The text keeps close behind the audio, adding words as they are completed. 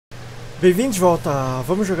Bem-vindos de volta,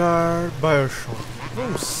 vamos jogar Bioshock.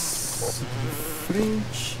 Vamos seguir em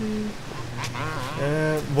frente.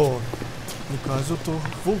 Bom, no caso eu tô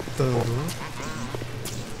voltando.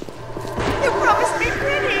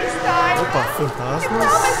 Opa, fantasmas.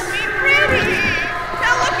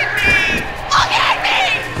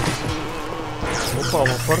 Opa,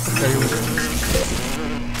 uma porta caiu.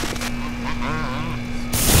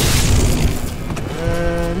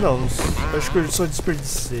 Não, acho que eu só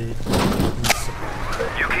desperdicei.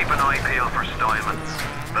 You keep an eye peeled for Steinman.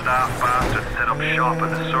 The daft bastard set up shop in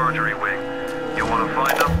the surgery wing. You want to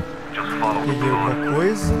find him? Just follow the Peguei blood. alguma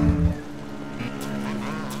coisa.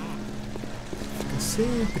 Fica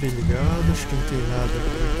sempre ligado, acho que não tem nada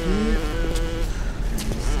por aqui.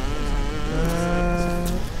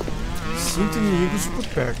 Sinto inimigos por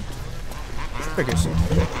perto. Deixa eu pegar isso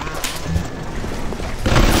aqui.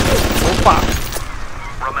 Opa!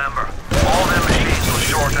 Remember, all them machines will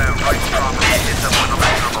short out right from and hit them with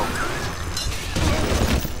electrical.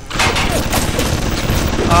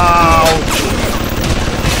 Ouch!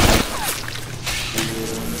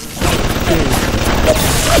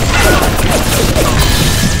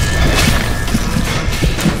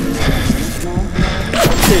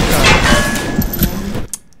 Ok, cara.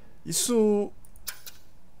 Isso...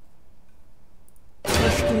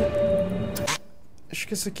 Acho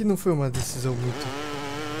que essa aqui não foi uma decisão muito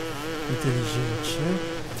inteligente, né?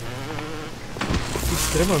 Fui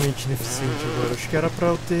extremamente ineficiente agora. Acho que era pra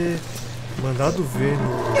eu ter mandado ver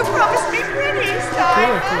no... You promised me pretty,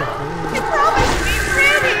 Stein. You promised me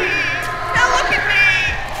pretty. Now look at me.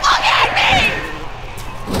 Look at me.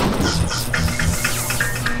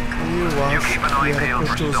 Eu acho que era pra eu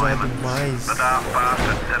ter usado mais The daft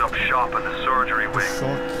bastard set up shop in the surgery wing.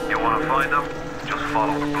 choque. You want to find him? Just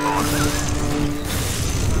follow the blood.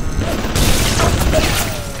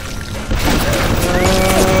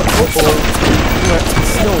 Ué,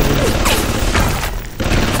 não.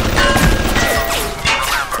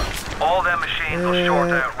 Remember, all them machines will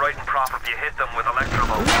short out right and proper if you hit them with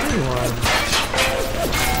electrical.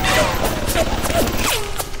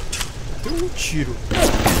 Tem um tiro.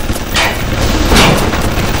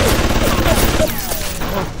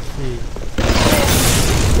 Ok.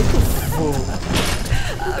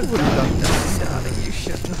 Eu vou lidar com essa cara. You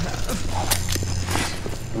shouldn't have.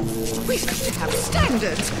 We've got to have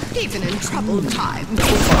standards, even in troubled times.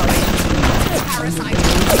 Parasite.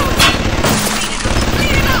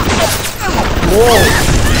 Clean it up.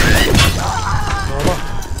 Toma.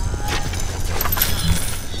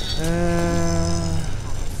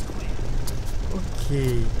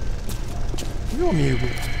 Ok. Meu amigo,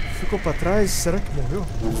 ficou pra trás? Será que morreu?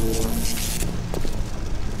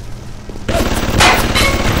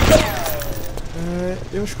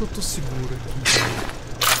 Eu acho que eu tô seguro aqui.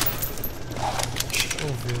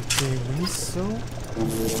 Vamos ver, eu tenho munição.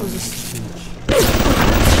 Vamos fazer o seguinte.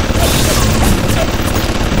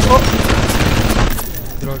 Oh!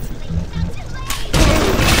 Droga.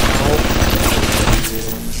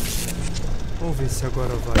 Vamos ver se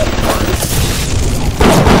agora vai.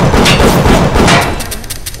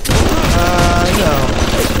 Não.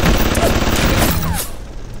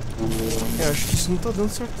 Acho que isso não tá dando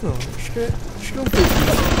certo não. Acho que não tem que...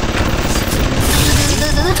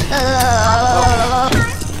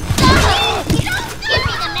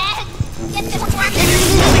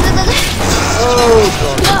 Oh,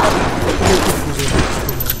 droga. Eu tô confuso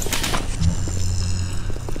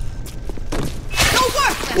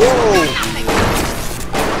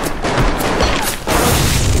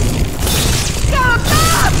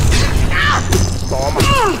Toma.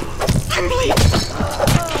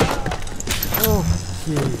 Ok.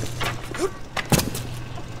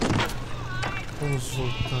 Vamos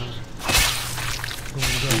voltar para um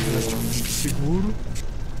lugar relativamente seguro.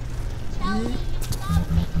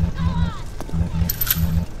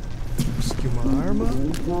 E consegui uma arma.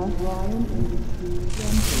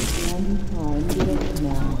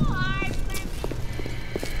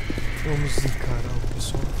 Vamos encarar o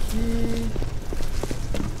pessoal aqui.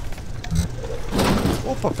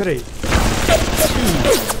 Opa, peraí.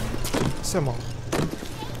 Isso é mal.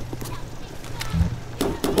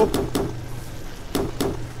 Opa.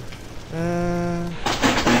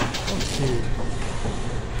 Ok.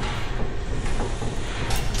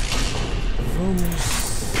 Vamos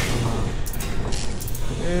lá.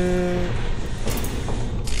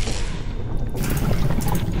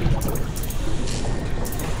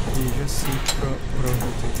 Ok, já sei pra onde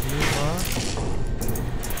eu tenho que levar.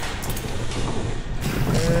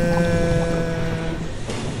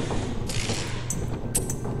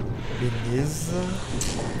 Beleza.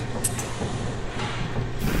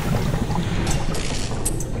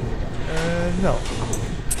 Não.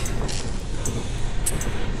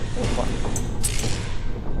 Opa.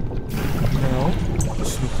 Não.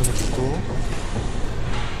 Isso não conectou.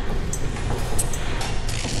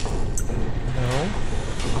 Não.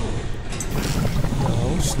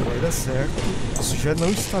 Não, isso não vai dar certo. Isso já não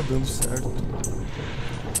está dando certo.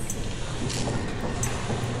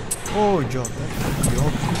 Ô, idiota. Aqui,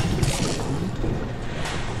 ó.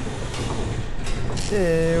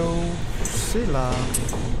 Eu... sei lá.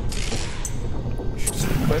 Acho que isso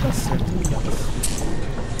não vai dar certo, hein?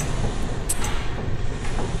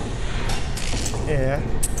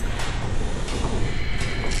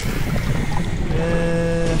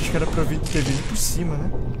 Acho que era pra ter vindo por cima, né?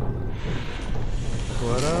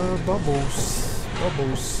 Agora babou-se.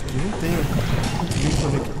 Babou-se. E não tem um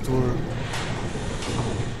conector.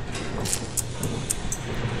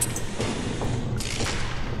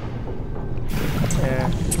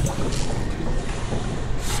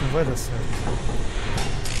 Isso não vai dar certo.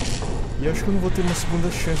 E eu acho que eu não vou ter uma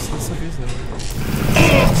segunda chance dessa vez, não.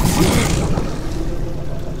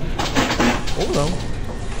 Ou não.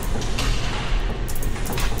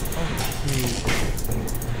 Ok.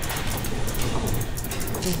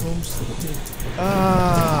 Então vamos ter...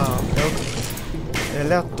 Ah! É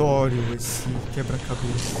aleatório esse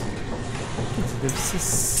quebra-cabeça. Deve ser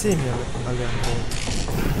semi-aleatório.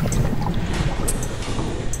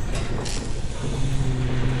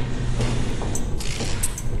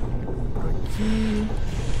 Aqui.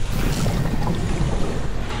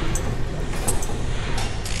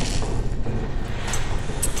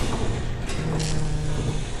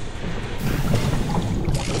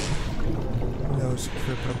 Não, isso aqui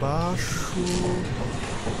vai pra baixo.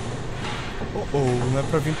 Não é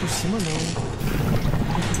pra vir por cima, não.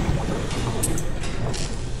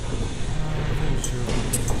 Vamos ver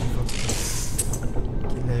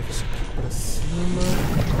que leve isso aqui pra cima.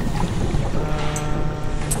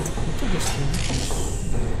 Não tô gostando disso.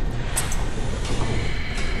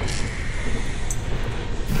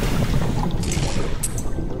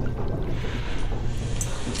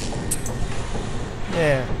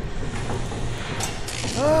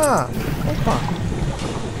 Opa!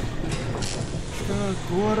 Acho que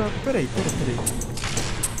agora... Peraí.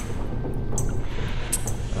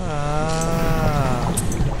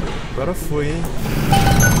 Agora foi, hein?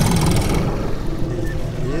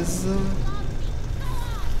 Beleza.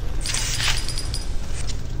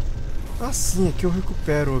 Assim, aqui eu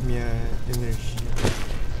recupero a minha energia.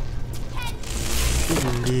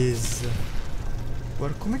 Beleza.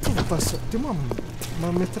 Agora, como é que eu vou passar? Tem uma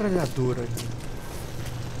metralhadora aqui.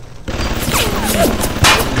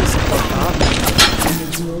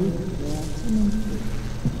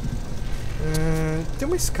 Tem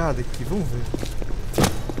uma escada aqui, vamos ver.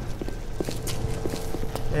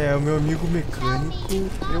 O meu amigo mecânico,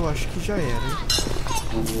 eu acho que já era, hein?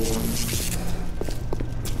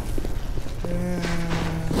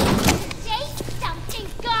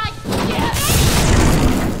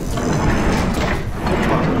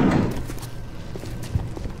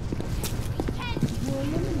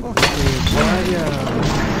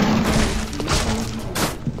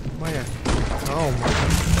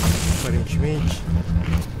 Aparentemente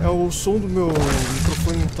é o som do meu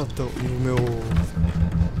microfone no meu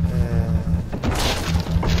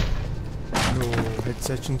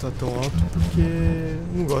headset não tá tão alto porque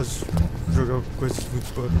não gosto de jogar coisas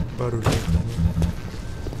muito barulhentas, né?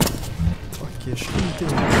 Ok, acho que não tem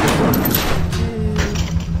nada aqui.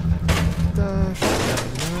 Tá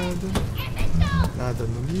chegando nada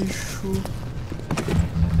no lixo,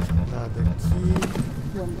 nada aqui.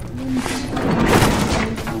 Não,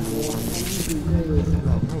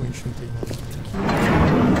 realmente não tem nada aqui.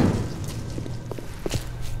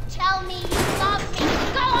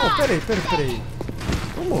 Peraí.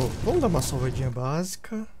 Vamos dar uma salvadinha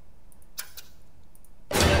básica.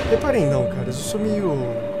 Reparem não, cara, eu sou meio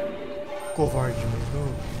covarde mesmo,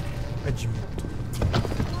 eu admito.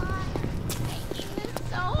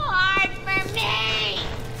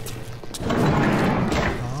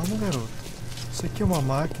 Calma, garoto. Isso aqui é uma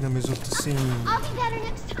máquina, mas eu tô sem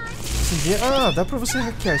dinheiro. Dá pra você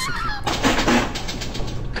hackear isso aqui.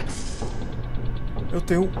 Eu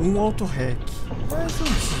tenho um auto-hack, mas eu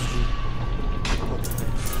não preciso de auto-hack.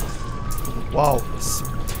 Uau, esse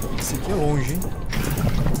aqui é longe, hein?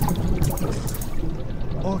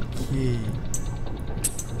 Ok.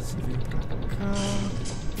 Você vem pra cá.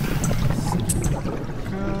 Você vem pra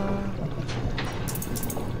cá.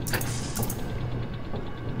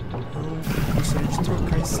 Eu gostaria de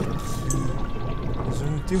trocar esse aqui, mas eu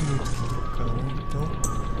não tenho muito o que trocar, né? Então,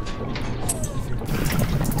 esse aqui vem pra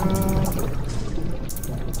cá.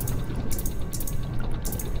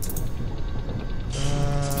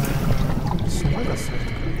 Tá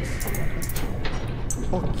certo, cara.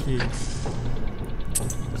 Ok.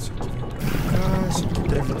 Isso aqui vem pra cá. Isso aqui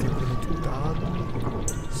deve ter conectado.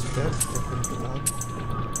 Espero que tenha conectado.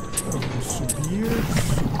 Vamos subir,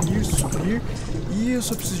 subir, subir. E eu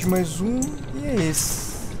só preciso de mais um. E é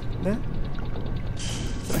esse, né?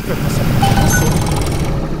 Será que vai passar? Passou.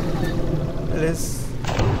 Beleza.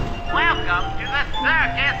 Welcome to the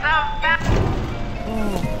circus of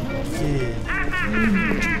Ok.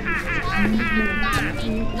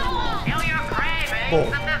 Bom,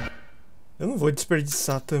 eu não vou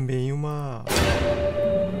desperdiçar também uma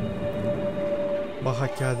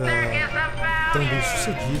hackeada tão bem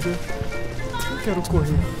sucedida. Não quero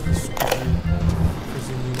correr risco de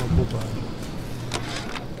fazer nenhuma bobagem.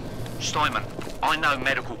 Steinman, I know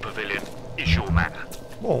medical pavilion is your matter.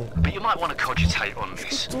 Bom, But you might want to cogitate on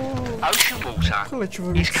this. Ocean water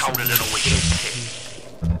relativamente is colder than all heat.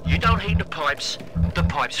 You don't heat the pipes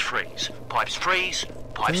freeze. Pipes freeze,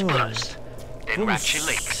 pipes burst. Then ratchet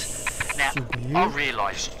leaks. Now, I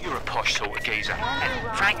realise you're a posh sort of geezer,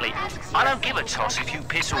 and frankly, I don't give a toss if you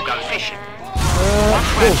piss or go fishing.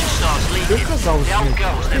 Once ratchet starts leaking, the old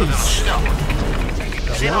girl's never gonna stop.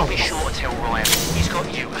 Then I'll be sure to tell Ryan he's got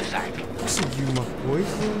you to thank. Consegui uma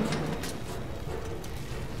coisa.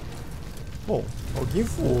 Bom, alguém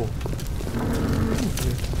voou. Vamos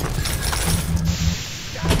ver.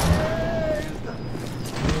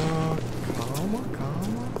 Calma,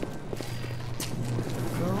 calma.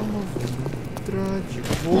 Calma, vamos entrar de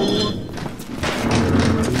boa.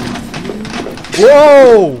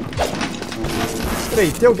 Uou!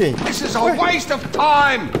 Peraí, tem alguém. This is a waste of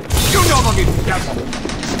time! You know what it does!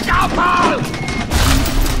 Stop!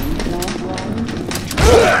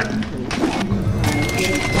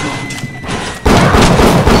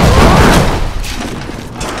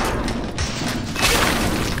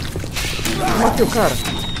 Matei o cara.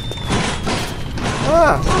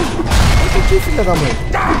 Ah! Olha aqui, filha da mãe.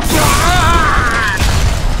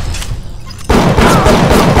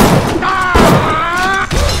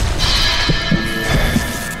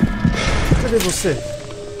 Cadê você?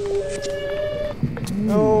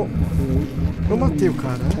 Eu matei o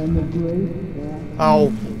cara, né?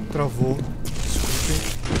 Au! Travou. Desculpem.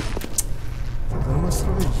 Tá dando umas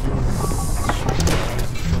travadinhas.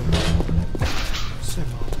 Isso é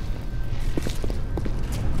mal.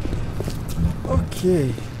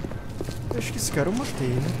 Ok. Acho que esse cara eu matei,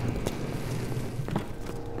 né?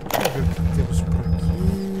 Vamos ver o que temos por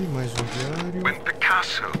aqui. Mais um diário. When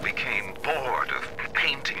Picasso became bored of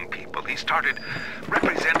painting people, he started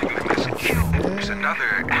representing them as cubes and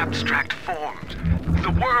other abstract forms.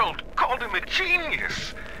 The world called him a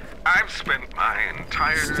genius. I've spent my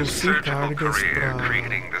entire surgical career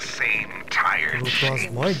creating the same tired shapes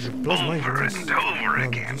over and over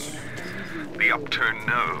again. The upturned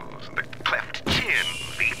nose, the cleft chin,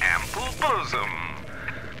 the ample bosom.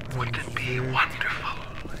 Wouldn't it be wonderful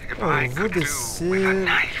if I could do with a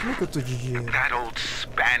knife what that old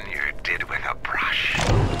Spaniard did with a brush?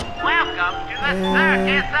 Welcome to the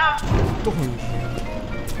circus of Tô ruim.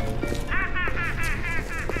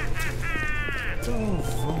 Então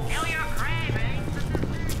vamos.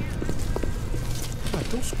 Ah,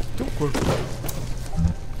 tem um corpo.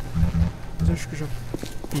 Mas eu acho que eu já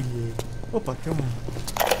pilhei. Opa, tem um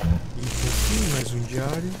item aqui, mais um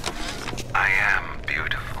diário. I am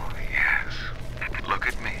beautiful, yes. Look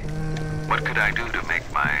at me. What could I do to make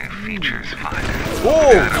my features finer?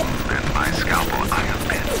 Adam and my scalpel, I have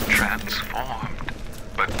been transformed.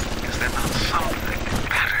 But is there not something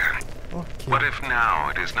better? Okay. What if now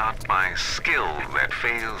it is not my skill that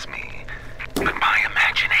fails me, but my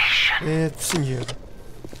imagination? É, tô sem dinheiro.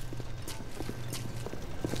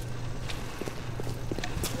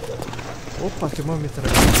 Opa, tem uma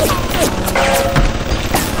metralhadora.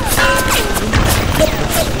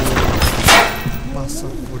 Passa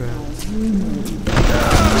por ela.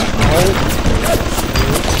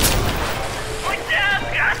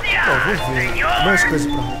 Ó, vou ver. Mais coisa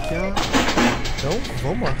pra hackear. Então,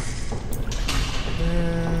 vamos lá.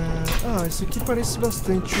 Ah, esse aqui parece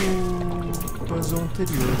bastante o puzzle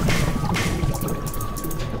anterior.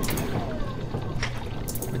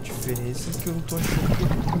 A diferença é que eu não tô achando que eu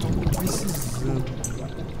tô precisando.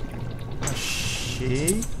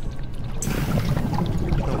 Achei.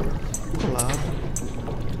 Não, pro lado.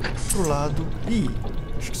 Pro lado. Ih,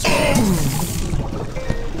 acho que isso.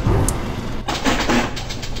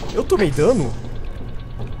 Eu tomei dano?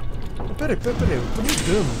 Peraí, eu tomei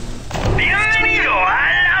dano.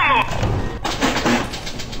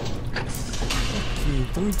 Ok,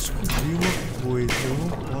 então eu descobri uma coisa, eu não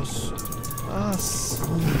posso... Ah, sim,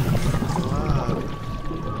 claro.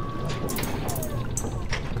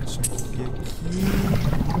 Eu só vou vir aqui.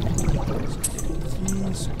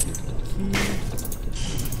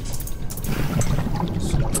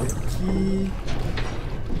 Isso aqui.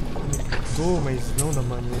 Conectou, mas não da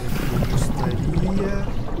maneira que eu gostaria.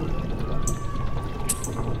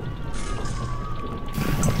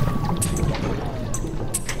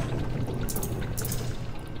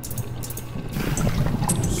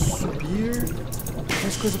 Subir.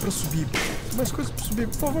 Mais coisa pra subir. Mais coisa pra subir,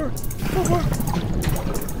 por favor. Por favor.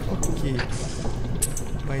 Ok.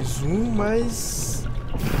 Mais um, mais...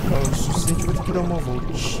 Não, o suficiente, vou ter que dar uma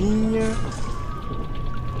voltinha.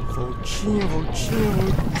 Voltinha.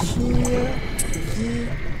 Aqui.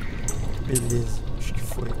 Beleza, acho que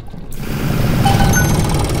foi.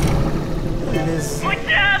 Beleza. Mas...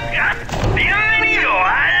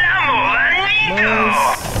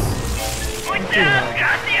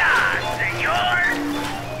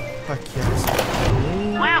 Hackear isso aqui.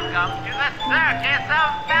 Welcome to the circus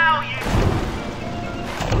of value.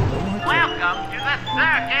 Welcome to the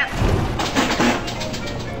circus.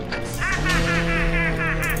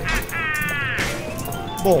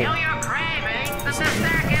 Bom,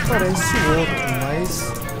 parece outro, mas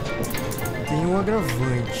tem um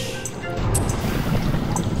agravante.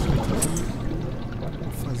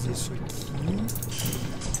 Vou fazer isso aqui.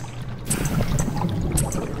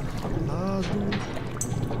 Lado.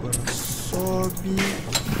 Agora sobe.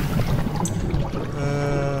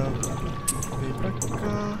 Vem pra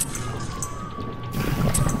cá.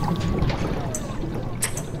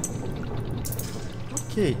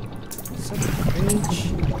 Ok. Sai da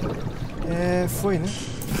frente. Foi, né?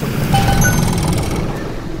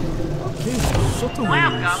 Ok, só tô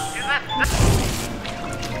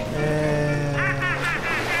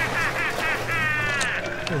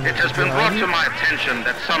It has been brought to my attention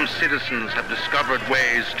that some citizens have discovered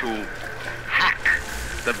ways to hack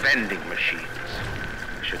the vending machines.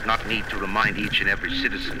 I should not need to remind each and every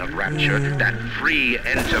citizen of Rapture that free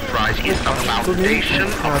enterprise is the foundation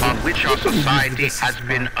upon which our society has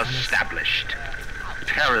been established.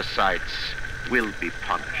 Parasites will be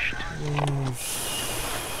punished.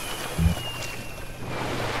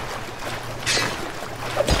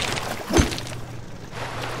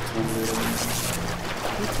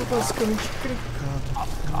 Eu tô basicamente clicado.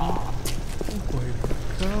 Vamos correr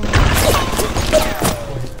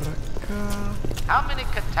pra cá. How many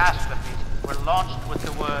catastrophes were launched with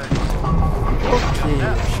the words?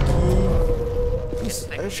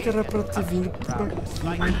 Ok, acho que era pra ter vindo por aqui.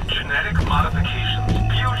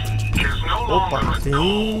 Opa, tem o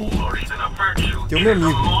meu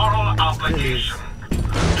amigo. Beleza.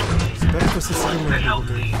 Espero que você seja meu amigo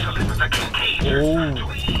mesmo.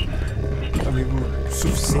 Ou amigo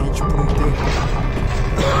suficiente por um tempo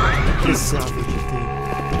apreciável de ter.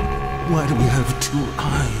 Why do we have two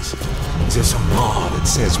eyes? Is there some law that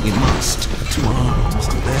says we must? Two arms,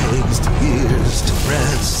 two legs, two ears, two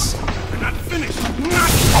breasts. We're not finished!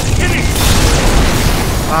 Not kidding!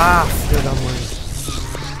 Ah, filha da mãe.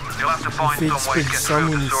 Feito desperdiçar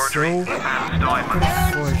munição. Cara,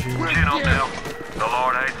 foge.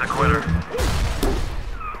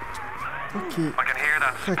 Ok. I can hear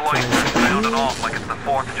that Hackear splice isso sounding aqui. off like it's the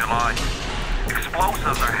 4th of July.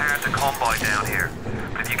 Explosives are hard to come by down here.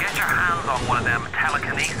 But if you get your hands on one of them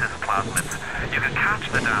telekinesis plasmids, you can catch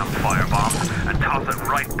the damn firebomb and toss it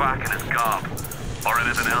right back in its gob. Or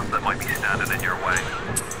anything else that might be standing in your way.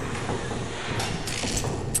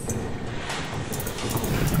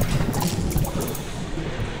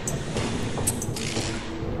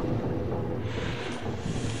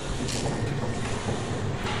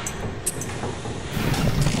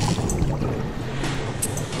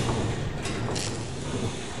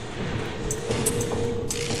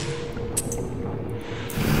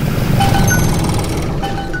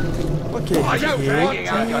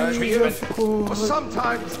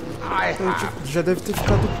 Já deve ter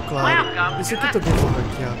ficado claro. Esse aqui também vou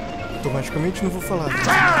hackear. Automaticamente não vou falar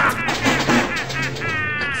nada.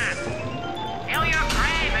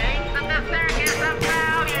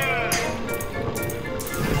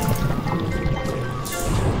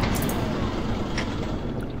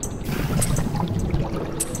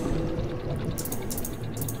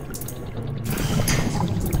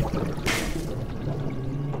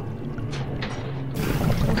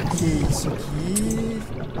 Isso aqui...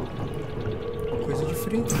 coisa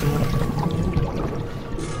diferente.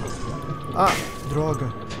 Ah,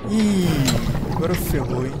 droga. Ih, agora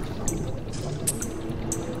ferrou, hein?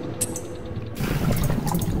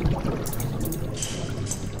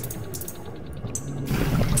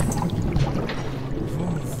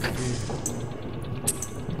 Vamos ver.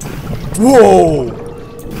 Uou!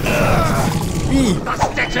 Ih!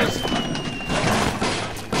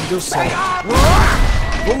 deu certo.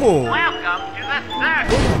 Vamos! Welcome to the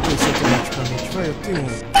circus. Vamos ver isso automaticamente. Vai, eu tenho um.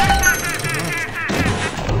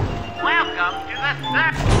 Welcome to the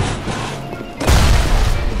circus.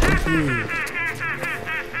 Aqui.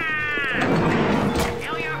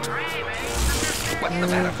 What's the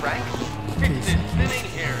matter, Frank? It's thinning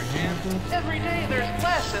hair, Jim. Every day there's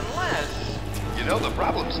less and less. You know the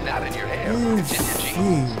problem's not in your hair. It's in your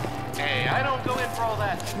jeans. Enfim. Hey, I don't go in for all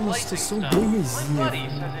that Uma splicing situação stuff. bem My ruimzinha. buddy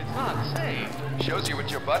says it's not safe. Shows you what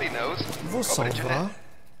your buddy knows. Vou Open it, salvar. Jeanette.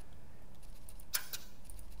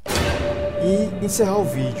 E encerrar o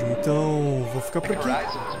vídeo. Então, vou ficar por aqui.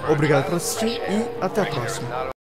 Obrigado por assistir e até a próxima.